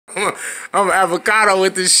I'm avocado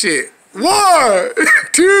with this shit. 1,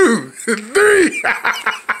 2, 3.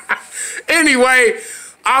 Anyway,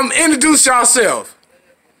 introduce yourself.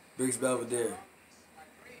 Brixx Belvy.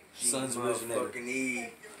 S.O.N.S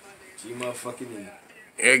originator. G motherfucking E.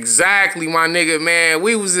 Exactly, my nigga, man.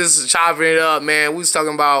 We was just chopping it up, man. We was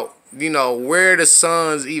talking about, you know, where the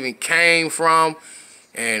S.O.N.S even came from.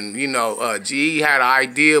 And, you know, G had an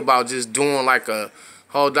idea about just doing like a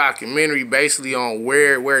whole documentary basically on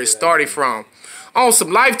where it started from. On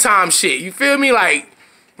some Lifetime shit. You feel me? Like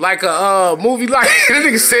a movie like that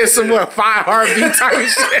nigga said somewhere 5 heartbeat type of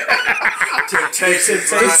shit.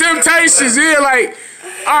 The Temptations, yeah, like,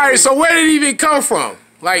 alright, so where did it even come from?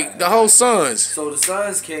 Like the whole S.O.N.S. So the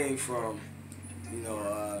S.O.N.S came from, you know,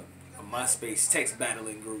 a MySpace text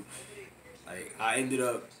battling group. Like I ended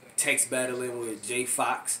up text battling with Jay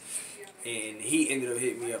Fox, and he ended up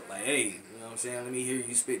hitting me up like, hey, you know what I'm saying, let me hear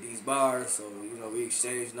you spit these bars. So, you know, we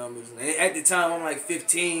exchanged numbers. And at the time, I'm like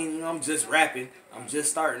 15, you know, I'm just rapping. I'm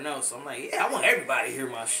just starting out. So I'm like, yeah, I want everybody to hear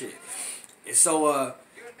my shit. And so,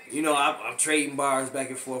 you know, I'm trading bars back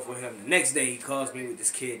and forth with him. The next day, he calls me with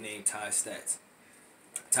this kid named Ty Stats.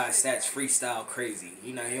 Ty Stats freestyle crazy.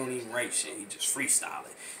 You know, he don't even write shit. He just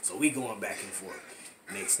freestyling. So we going back and forth.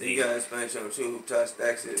 Next day. You gotta explain something too, who Ty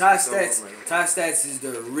Stats is. Ty Stats is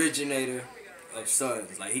the originator of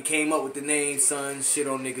S.O.N.S. Like, he came up with the name S.O.N.S, shit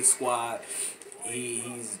on nigga squad.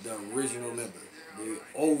 He's the original member. The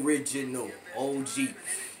original OG.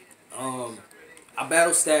 I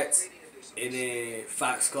battle Stats, and then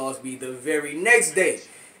Fox calls me the very next day.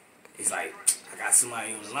 He's like, I got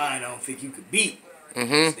somebody on the line I don't think you could beat.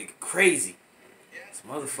 This nigga crazy. This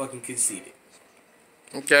motherfucking conceited.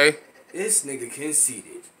 Okay. This nigga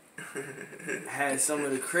conceited. Had some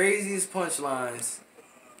of the craziest punchlines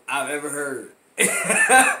I've ever heard.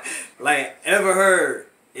 Like, ever heard.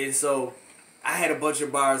 And so, I had a bunch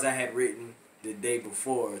of bars I had written the day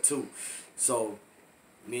before, too. So,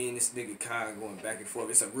 me and this nigga kind of going back and forth.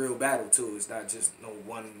 It's a real battle, too. It's not just no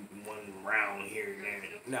one round here and there.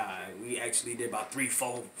 Nah, we actually did about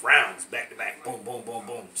 3-4 rounds back to back. Boom, boom, boom,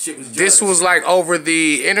 boom. Shit was judged. This was like over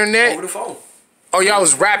the internet? Over the phone. Oh, y'all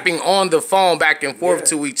was rapping on the phone back and forth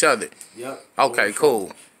to each other? Yep. Okay,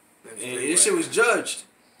 cool. And this shit was judged.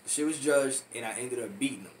 The shit was judged, and I ended up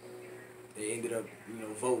beating them. They ended up, you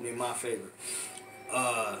know, voting in my favor.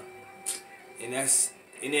 And then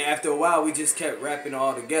after a while, we just kept rapping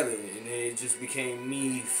all together. And then it just became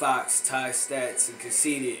me, Fox, Ty Stats, and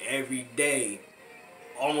Conceited every day.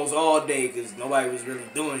 Almost all day, because nobody was really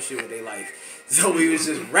doing shit with their life. So we was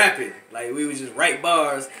just rapping. Like, we was just write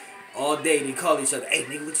bars all day. They call each other, hey,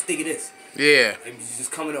 nigga, what you think of this? Yeah. And we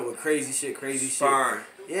just coming up with crazy shit. Sparring.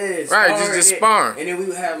 Yeah, right, just sparring. And then we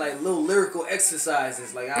would have like little lyrical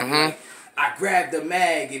exercises. Like I grabbed the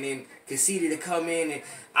mag and then Conceited to come in and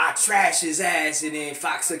I trash his ass, and then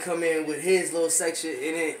Fox would come in with his little section,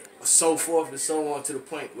 and then so forth and so on, to the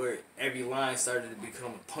point where every line started to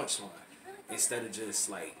become a punchline instead of just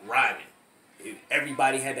like rhyming.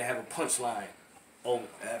 Everybody had to have a punchline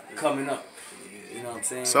coming up. You know what I'm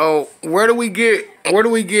saying? So where do we get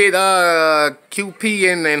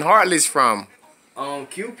QP and Heartless from?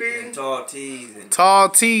 QP and Tall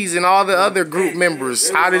T's and all the other group members.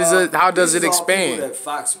 How does it expand? People that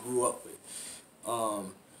Fox grew up with.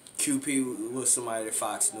 QP was somebody that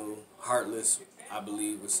Fox knew. Heartless, I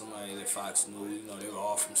believe, was somebody that Fox knew. You know, they were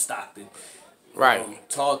all from Stockton. Right.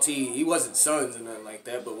 Tall T, he wasn't S.O.N.S or nothing like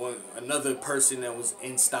that, but another person that was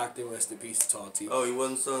in Stockton, rest in peace to Tall T. Oh, he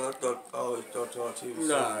wasn't S.O.N.S? I always thought Tall T was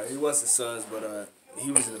Nah, he wasn't S.O.N.S, but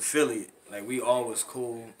he was an affiliate. Like, we all was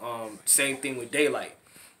cool. Same thing with Daylight.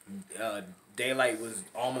 Daylight was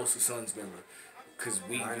almost a S.O.N.S member. Because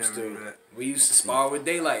we used to spar with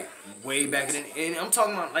Daylight way back in the, and I'm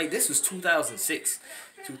talking about, like, this was 2006,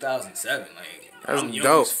 2007. Like, that's I'm young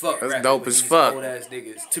dope. as fuck. That's dope as fuck. Old ass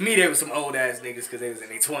niggas. To me, they were some old ass niggas because they was in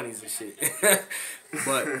their 20s and shit.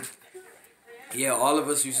 But yeah, all of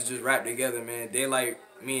us used to just rap together, man.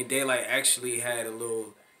 Me and Daylight actually had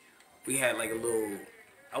we had like a little,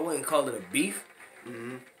 I wouldn't call it a beef,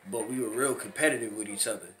 but we were real competitive with each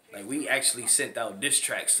other. Like, we actually sent out diss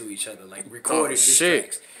tracks to each other, like recorded diss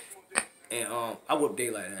tracks. And I whooped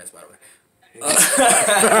Daylight ass, by the way. You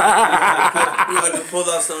had to pull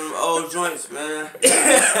out some old joints, man.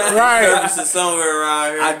 Right. It's somewhere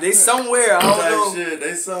around here. They somewhere. I don't know. Shit,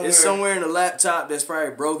 they somewhere. It's somewhere in the laptop that's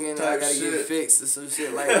probably broken. I gotta get it fixed or some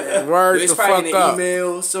shit like that. Word it's the probably fuck in the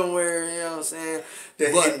email somewhere. You know what I'm saying? The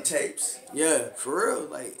hidden tapes. Yeah, for real.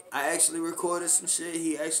 Like, I actually recorded some shit.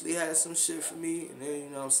 He actually had some shit for me. And then, you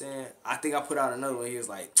know what I'm saying? I think I put out another one. He was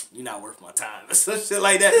like, you're not worth my time. Or some shit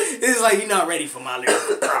like that. It's like, you're not ready for my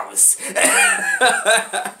lyrical prowess.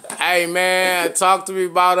 Hey man, talk to me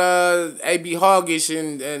about AB Hoggish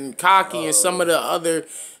and Cocky and some of the other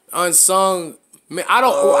unsung. Man, I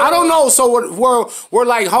don't know. So were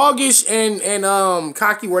like Hoggish and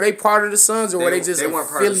Cocky, were they part of the Suns or were they just weren't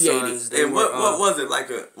part of the affiliated? Suns. And what was it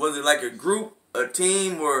like? Was it like a group, a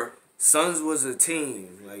team, or? Suns was a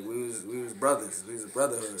team. Like we was brothers. We was a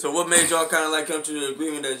brotherhood. So what made y'all kind of like come to the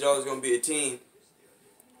agreement that y'all was gonna be a team?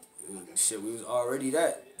 Shit, we was already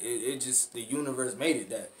that. It just, the universe made it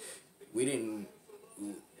that. We didn't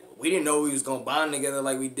know we was gonna bond together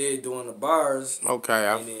like we did doing the bars. Okay.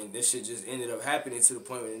 And then this shit just ended up happening to the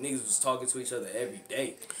point where the niggas was talking to each other every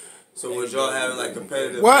day. So was y'all having like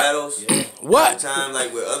competitive What? battles? Yeah. What? At the time,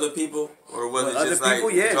 like with other people, or was With it just like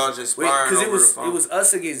y'all just sparring over the phone? It was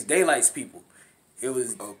us against Daylight's people. It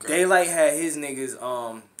was Daylight had his niggas.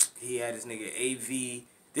 He had his nigga AV.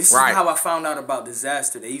 This is how I found out about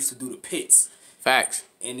Disaster. They used to do the pits. Facts.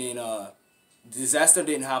 And then Disaster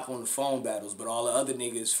didn't hop on the phone battles, but all the other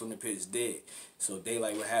niggas from the pits did. So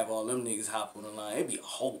Daylight would have all them niggas hop on the line. It'd be a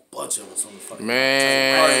whole bunch of us on the fucking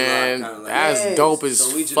man. line. That's dope as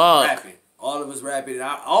so we just fuck. rapping. All of us rapping. And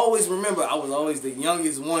I always remember I was always the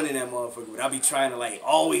youngest one in that motherfucker, but I be trying to like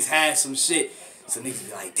always have some shit. So niggas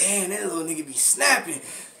be like, damn, that little nigga be snapping.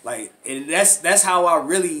 Like, and that's how I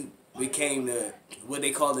really became what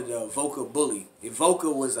they call it, the Voca bully.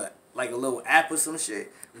 Voca was like a little app or some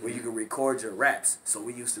shit where you could record your raps. So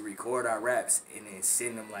we used to record our raps and then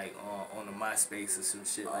send them like on the MySpace or some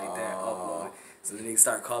shit like that. Upload it. So the niggas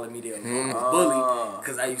start calling me their bully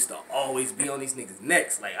because I used to always be on these niggas'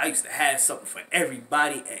 necks. Like I used to have something for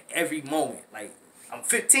everybody at every moment. Like I'm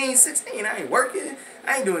 15, 16, I ain't working,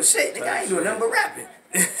 I ain't doing shit, nigga. I ain't doing nothing but rapping.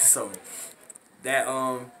 So that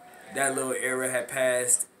little era had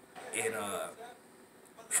passed, and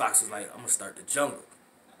Fox was like, I'm gonna start the Jungle.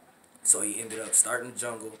 So he ended up starting the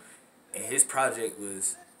Jungle, and his project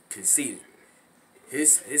was Conceited.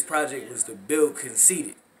 His project was to build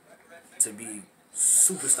Conceited to be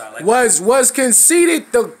superstar. Like Was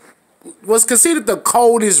Conceited the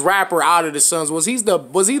coldest rapper out of the Suns? Was he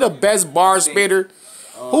the best bar spitter?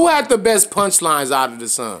 Who had the best punchlines out of the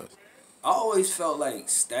Suns? I always felt like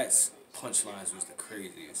Stats punchlines was the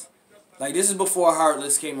craziest. Like this is before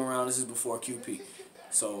Heartless came around. This is before QP.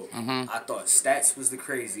 So I thought Stats was the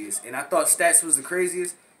craziest, and I thought Stats was the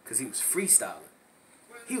craziest because he was freestyling.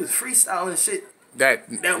 He was freestyling shit.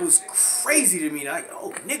 That was crazy to me. Like,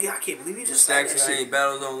 oh nigga, I can't believe he just started that shit. Any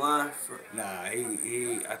battles online? Nah,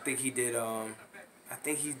 I think he did. I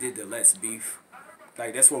think he did the Let's Beef.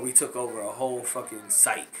 Like that's where we took over a whole fucking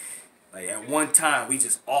site. Like at one time, we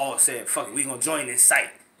just all said, "Fuck it, we gonna join this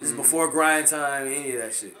site." This is before Grind Time, any of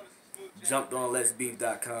that shit. Jumped on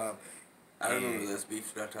letsbeef.com. I remember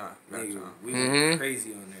letsbeef.com. Nigga, we went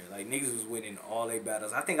crazy on there. Like niggas was winning all their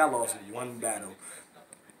battles. I think I lost one battle.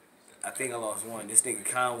 I think I lost one. This nigga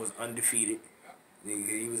Khan was undefeated.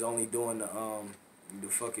 Nigga, he was only doing the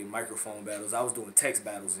fucking microphone battles. I was doing text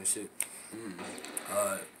battles and shit.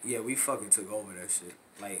 Yeah, we fucking took over that shit.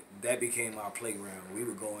 Like, that became our playground. We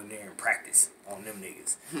would go in there and practice on them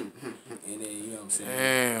niggas. And then, you know what I'm saying?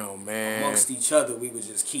 Damn, man. Amongst each other, we would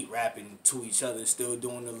just keep rapping to each other, still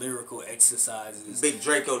doing the lyrical exercises. Big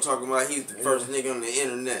Draco talking about he's the first nigga on the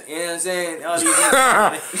internet. You know what I'm saying? All these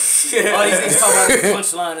niggas talking about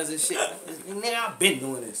punchliners and shit. Nigga, I've been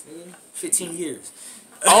doing this, nigga. 15 years.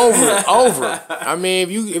 Over. I mean,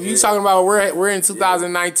 if you talking about we're in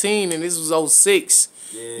 2019 and this was 06.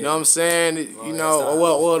 Yeah. You know what I'm saying? You know,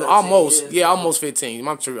 well, almost. Yeah, almost 15.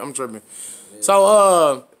 I'm tripping. Yeah.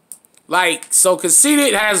 So, so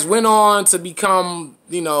Conceited has went on to become,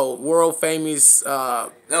 you know, world famous.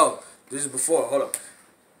 No, this is before. Hold up.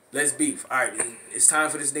 Let's Beef. All right, it's time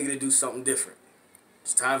for this nigga to do something different.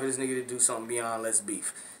 It's time for this nigga to do something beyond Let's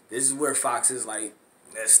Beef. This is where Fox is like,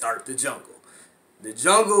 let's start the Jungle. The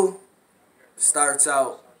Jungle starts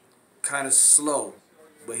out kind of slow,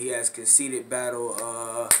 but he has Conceited battle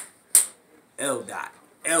L Dot.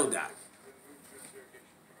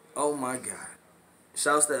 Oh my god.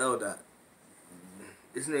 Shouts to L Dot.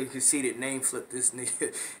 This nigga Conceited name flipped this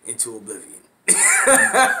nigga into oblivion.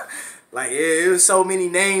 Like it was so many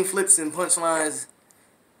name flips and punchlines.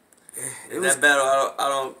 That battle I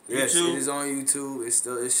don't yes, YouTube? It is on YouTube.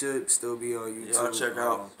 It should still be on YouTube. Yeah, I'll check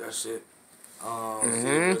out that shit.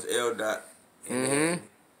 It was L Dot. And then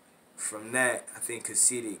from that, I think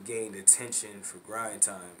Conceited gained attention for Grind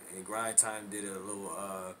Time, and Grind Time did a little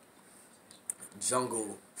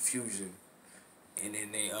jungle fusion, and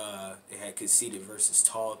then they had Conceited versus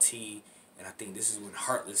Tall T, and I think this is when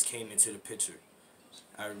Heartless came into the picture.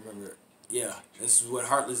 I remember, yeah, this is when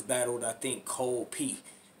Heartless battled, I think, Cold P.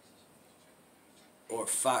 or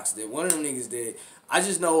Fox did. One of them niggas did. I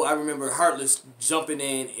just know I remember Heartless jumping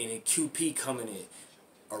in and then QP coming in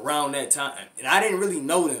around that time. And I didn't really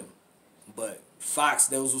know them. But Fox,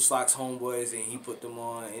 those was Fox homeboys, and he put them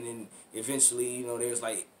on. And then eventually, you know, they was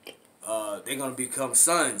like, they're going to become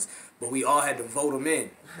Sons. But we all had to vote them in.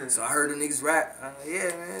 So I heard the niggas rap. Yeah,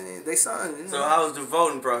 man, they Sons. You know? So how was the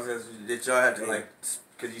voting process? Did y'all have to, like,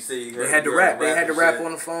 because you said you heard they had to rap. They had to rap shit.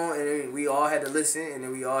 on the phone, and then we all had to listen, and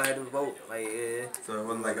then we all had to vote. Like, yeah. So it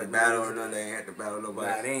wasn't like a battle or nothing. They ain't had to battle nobody.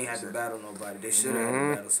 Nah, they ain't had to battle nobody. They should have had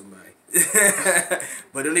to battle somebody.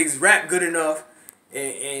 But them niggas rap good enough.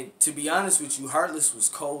 And to be honest with you, Heartless was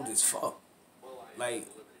cold as fuck. Like,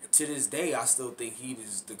 to this day, I still think he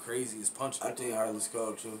is the craziest puncher. I think Heartless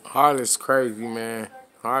cold too. Heartless crazy, man.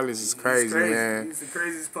 Heartless is crazy, man. He's the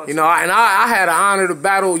craziest puncher. You know, and I had the honor to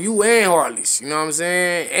battle you and Heartless, you know what I'm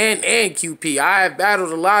saying? And QP. I have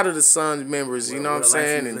battled a lot of the Sons members, you know what I'm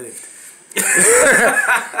saying? And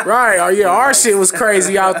right. Oh, yeah, our shit was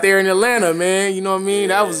crazy out there in Atlanta, man. You know what I mean?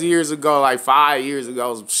 That was years ago, like 5 years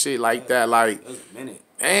ago, some shit like that. Like, that was a minute.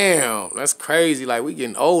 Damn, that's crazy. Like, we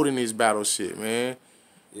getting old in this battle shit, man.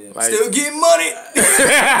 Yeah. Like, still getting money.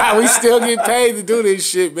 we still get paid to do this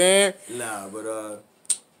shit, man. Nah, but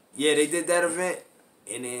yeah, they did that event,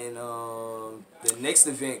 and then the next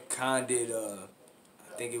event Khan did I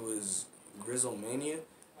think it was Grizzlemania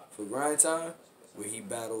for Grind Time, where he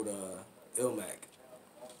battled Ilmac.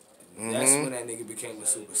 That's when that nigga became a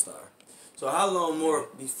superstar. So how long more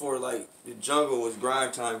before like the jungle was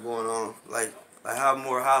Grind Time going on? Like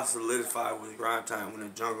how solidified was Grind Time when the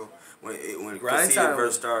jungle when Grind Time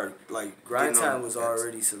first started like Grind Time was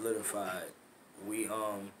already solidified. We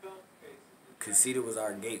Conceited was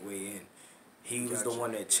our gateway in. He was the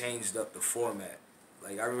one that changed up the format.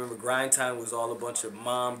 Like I remember Grind Time was all a bunch of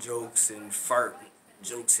mom jokes and fart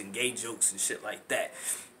jokes and gay jokes and shit like that.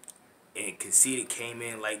 And Conceited came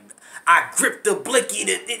in like, I gripped the blicky.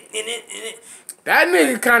 That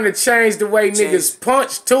nigga kind of changed the way niggas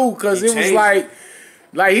punch too, cause it was like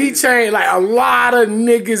he changed. Like a lot of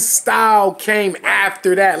niggas' style came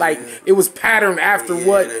after that. Like it was patterned after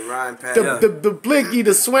what the blicky,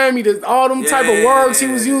 the swammy, all them type of words he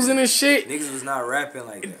was using and shit. Niggas was not rapping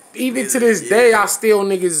like that. Even to this day, I still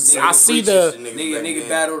niggas. I see the nigga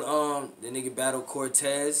battled the nigga battled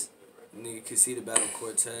Cortez. Nigga Conceited battled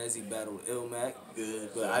Cortez. He battled Ilmac. Good.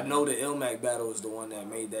 But I know the Ilmac battle was the one that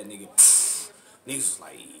made that nigga. Niggas was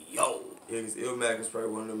like, yo. Yeah, cause Ilmac was probably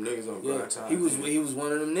one of them niggas on Grind Time. He was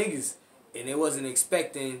one of them niggas, and they wasn't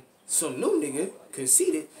expecting some new nigga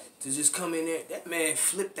Conceited to just come in there. That man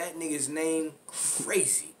flipped that nigga's name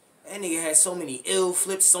crazy. That nigga had so many ill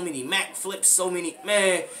flips, so many Mac flips, so many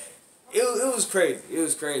man. It was crazy. It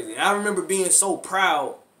was crazy. And I remember being so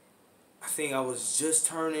proud. I think I was just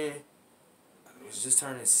turning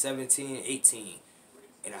 17, 18.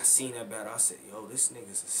 And I seen that battle. I said, yo, this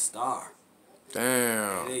nigga's a star.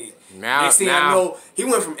 Damn. Next thing I know, he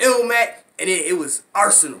went from Ilmac, and then it was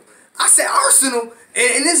Arsenal. I said Arsenal,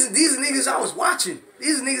 and these are niggas I was watching.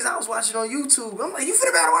 These are niggas I was watching on YouTube. I'm like, you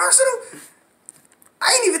finna battle Arsenal? I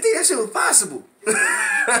didn't even think that shit was possible.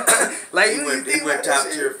 Like you went top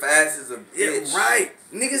tier fast as a bitch. Yeah, right.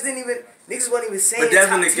 Niggas wasn't even saying. But that's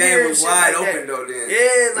when the top game tier was and wide shit like open though. Then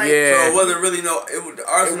yeah. So it wasn't really the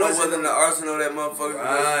Arsenal wasn't the Arsenal that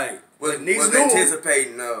motherfucker was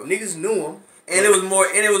anticipating of. Niggas knew him. And it was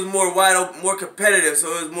more wide open, more competitive. So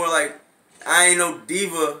it was more like I ain't no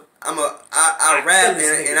diva. I rap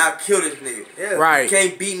and I kill this nigga. Yeah. Right. You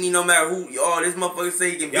can't beat me no matter who. Oh, this motherfucker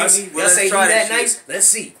say he can beat me. Well, let's say he try that this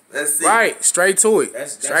nice. shit. Let's see. Right. Straight to it.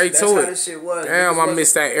 That's to how it. this shit was. Damn, I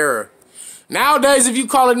missed that era. Nowadays, if you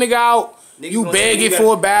call a nigga out, you begging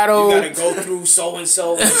for a battle. You gotta go through so and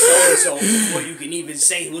so before you can even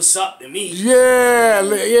say what's up to me. Yeah.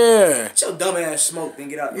 Get your dumb ass smoke and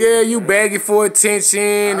get out there. Yeah, you begging for attention,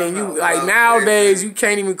 and you like nowadays you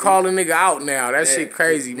can't even call a nigga out now. That shit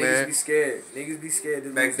crazy, man. Niggas be scared. Niggas be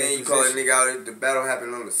scared. Back then, you call a nigga out. The battle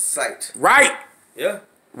happened on the site. Right. Yeah.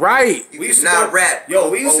 Right. We used to not rap. Yo,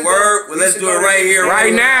 we used to word. Well, let's do it right here.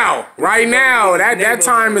 Right now. Right now. That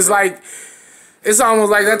time is like. It's almost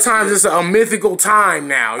like that time is a mythical time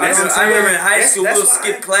now. You know what I'm saying? I remember in high school, we'll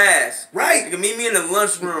skip class. Right. Nigga, meet me in the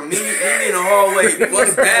lunchroom. Meet me in the hallway.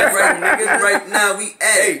 What's bad right now? We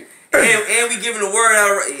at it. And we giving the word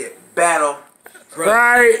out. Yeah, battle. Bro,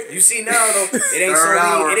 right. You see now though,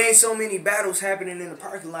 it ain't so many battles happening in the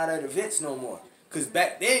parking lot at events no more. Cause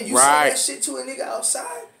back then you saw that shit to a nigga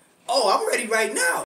outside. Oh, I'm ready right now.